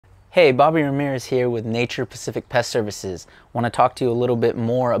Hey, Bobby Ramirez here with Nature Pacific Pest Services. Want to talk to you a little bit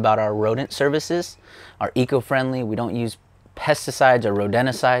more about our rodent services. Are eco-friendly. We don't use pesticides or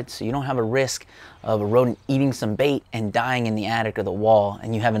rodenticides, so you don't have a risk of a rodent eating some bait and dying in the attic or the wall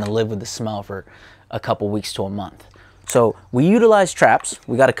and you having to live with the smell for a couple weeks to a month. So we utilize traps.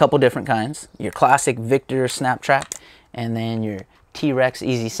 We got a couple different kinds. Your classic Victor snap trap and then your T-Rex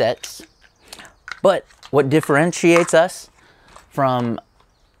easy sets. But what differentiates us from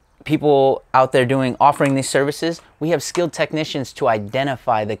people out there offering these services, we have skilled technicians to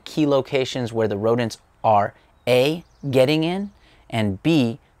identify the key locations where the rodents are A, getting in, and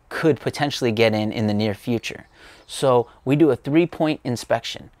B, could potentially get in the near future. So we do a 3-point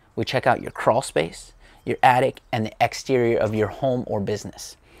inspection. We check out your crawl space, your attic, and the exterior of your home or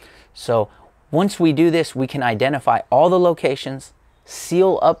business. So once we do this, we can identify all the locations,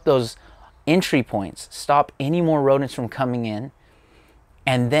 seal up those entry points, stop any more rodents from coming in,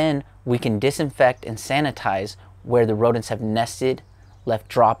 and then we can disinfect and sanitize where the rodents have nested, left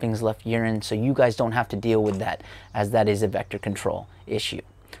droppings, left urine, so you guys don't have to deal with that, as that is a vector control issue.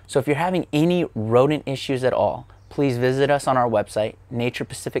 So if you're having any rodent issues at all, please visit us on our website,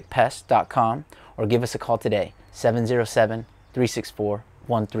 naturepacificpest.com, or give us a call today,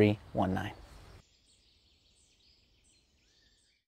 707-364-1319.